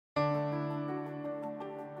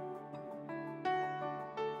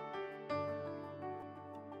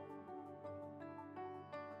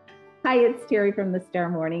Hi, it's Terry from the Star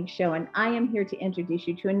Morning Show, and I am here to introduce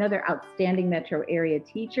you to another outstanding metro area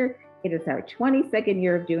teacher. It is our 22nd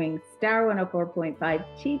year of doing Star 104.5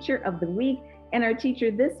 Teacher of the Week, and our teacher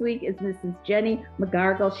this week is Mrs. Jenny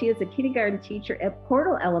McGargill. She is a kindergarten teacher at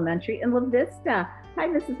Portal Elementary in LaVista. Hi,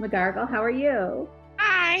 Mrs. McGargill. How are you?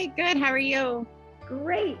 Hi, good. How are you?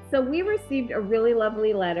 Great. So we received a really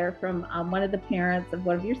lovely letter from one of the parents of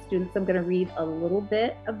one of your students. I'm going to read a little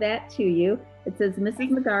bit of that to you. It says,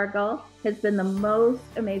 Mrs. McGargill has been the most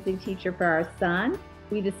amazing teacher for our son.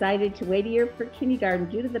 We decided to wait a year for kindergarten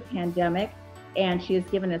due to the pandemic, and she has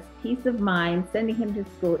given us peace of mind, sending him to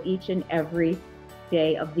school each and every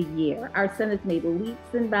day of the year. Our son has made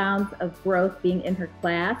leaps and bounds of growth being in her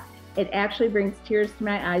class. It actually brings tears to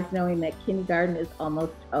my eyes knowing that kindergarten is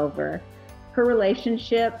almost over. Her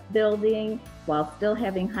relationship building while still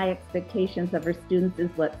having high expectations of her students is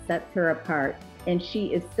what sets her apart, and she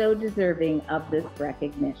is so deserving of this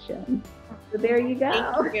recognition. So there you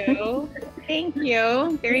go. Thank you. Thank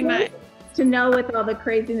you very much. To know with all the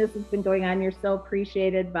craziness that's been going on, you're so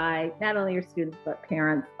appreciated by not only your students, but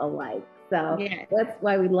parents alike. So yes, that's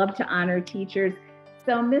why we love to honor teachers.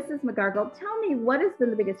 So Mrs. McGargill, tell me, what has been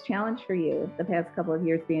the biggest challenge for you the past couple of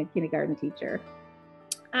years being a kindergarten teacher?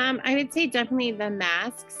 I would say definitely the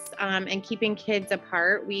masks and keeping kids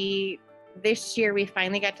apart. This year we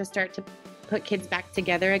finally got to start to put kids back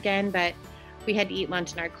together again, but we had to eat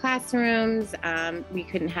lunch in our classrooms. We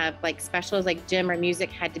couldn't have like specials like gym or music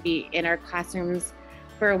had to be in our classrooms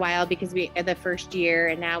for a while because the first year,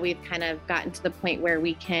 and now we've kind of gotten to the point where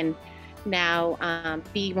we can now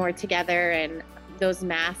be more together. And those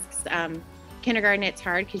masks, kindergarten, it's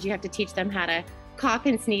hard because you have to teach them how to cough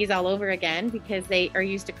and sneeze all over again because they are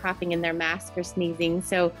used to coughing in their mask or sneezing.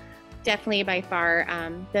 So definitely by far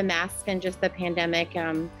the mask and just the pandemic,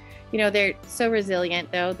 they're so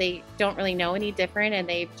resilient though. They don't really know any different, and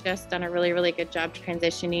they've just done a really, really good job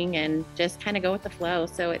transitioning and just kind of go with the flow.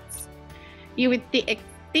 So you would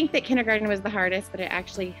think that kindergarten was the hardest, but it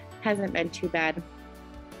actually hasn't been too bad.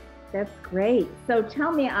 That's great. So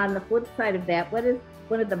tell me, on the flip side of that, what is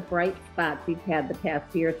one of the bright spots you've had the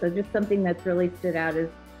past year? So just something that's really stood out as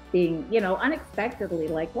being, unexpectedly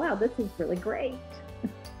like, wow, this is really great.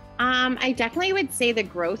 I definitely would say the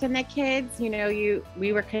growth in the kids.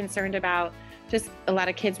 We were concerned about just a lot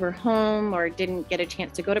of kids were home or didn't get a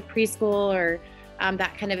chance to go to preschool or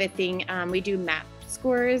that kind of a thing. We do MAP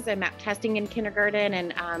scores and MAP testing in kindergarten,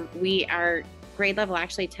 and our grade level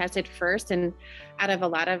actually tested first and out of a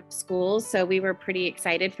lot of schools. So we were pretty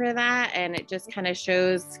excited for that. And it just kind of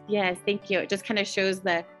shows, yes, thank you. It just kind of shows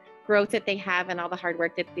the growth that they have and all the hard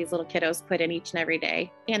work that these little kiddos put in each and every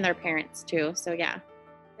day, and their parents too. So yeah.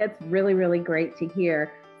 That's really, really great to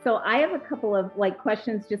hear. So I have a couple of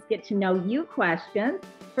questions, just get to know you questions.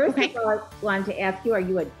 First of all, I wanted to ask you, are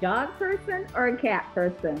you a dog person or a cat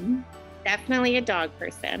person? Definitely a dog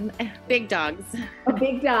person. Big dogs. Oh,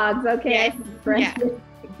 big dogs. Okay. Yes. Yeah.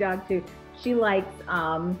 Big dog too. She likes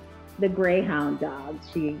the Greyhound dogs.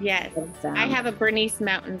 Yes. I have a Bernese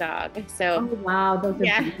Mountain Dog. So. Oh wow, those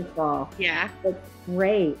are beautiful. Yeah. That's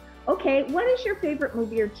great. Okay, what is your favorite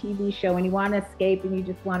movie or TV show when you want to escape and you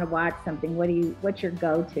just want to watch something? What's your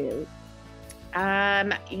go-to?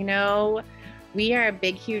 We are a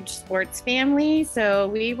big, huge sports family, so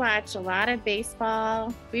we watch a lot of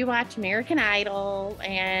baseball. We watch American Idol,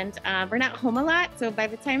 and we're not home a lot. So by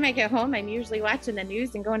the time I get home, I'm usually watching the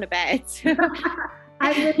news and going to bed.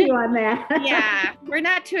 I'm with you on that. Yeah, we're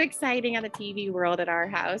not too exciting on the TV world at our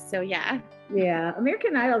house. So yeah. Yeah,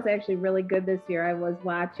 American Idol is actually really good this year. I was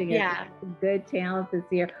watching it. Yeah. Good talent this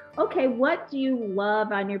year. Okay, what do you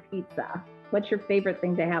love on your pizza? What's your favorite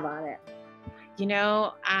thing to have on it?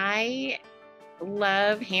 I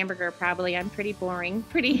love hamburger. Probably I'm pretty boring,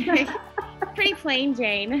 pretty plain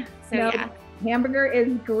Jane. So yeah. Hamburger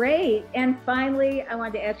is great. And finally, I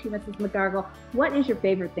wanted to ask you, Mrs. McGargill, what is your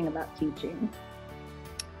favorite thing about teaching?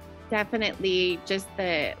 Definitely just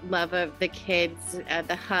the love of the kids,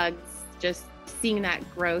 the hugs, just seeing that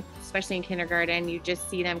growth, especially in kindergarten. You just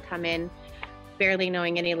see them come in barely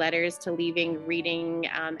knowing any letters to leaving reading,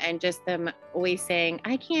 and just them always saying,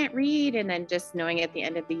 I can't read, and then just knowing at the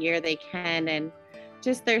end of the year they can, and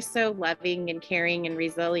just they're so loving and caring and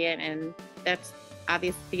resilient, and that's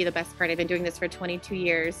obviously the best part. I've been doing this for 22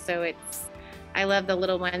 years, so I love the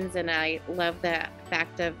little ones, and I love the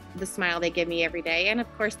fact of the smile they give me every day, and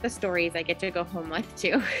of course the stories I get to go home with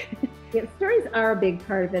too. Yeah, stories are a big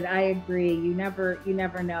part of it. I agree. You never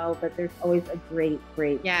know, but there's always a great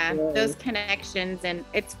story. Those connections, and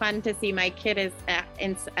it's fun to see my kid is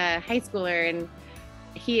in high schooler, and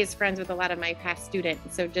he is friends with a lot of my past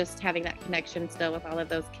students. So just having that connection still with all of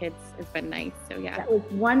those kids has been nice. So yeah. I was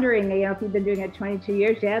wondering, if you've been doing it 22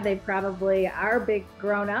 years, they probably are big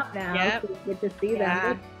grown up now. Yep. So you get to see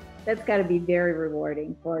them. That's got to be very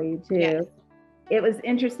rewarding for you too. Yes. It was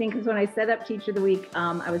interesting because when I set up Teacher of the Week,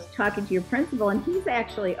 I was talking to your principal, and he's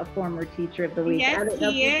actually a former Teacher of the Week. Yes,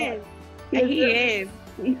 he is. He is.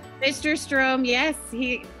 Mr. Strom, yes,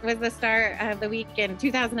 he was the star of the week in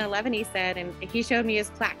 2011, he said, and he showed me his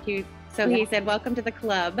plaque. He said, welcome to the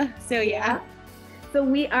club. So yeah. So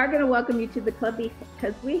we are going to welcome you to the club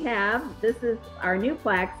because this is our new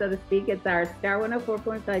plaque, so to speak. It's our Star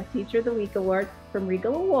 104.5 Teacher of the Week Award from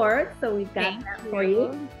Regal Awards. So we've got that for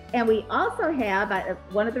you. And we also have,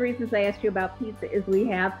 one of the reasons I asked you about pizza is we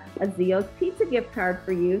have a Zio's pizza gift card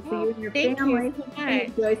for you. So you and your family can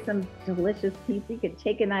enjoy some delicious pizza. You can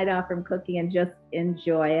take a night off from cooking and just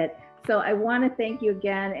enjoy it. So I want to thank you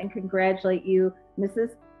again and congratulate you,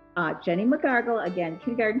 Mrs. Jenny McGargill, again,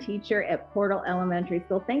 kindergarten teacher at Portal Elementary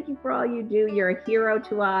School. Thank you for all you do. You're a hero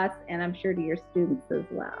to us, and I'm sure to your students as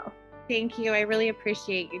well. Thank you. I really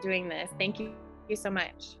appreciate you doing this. Thank you so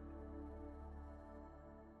much.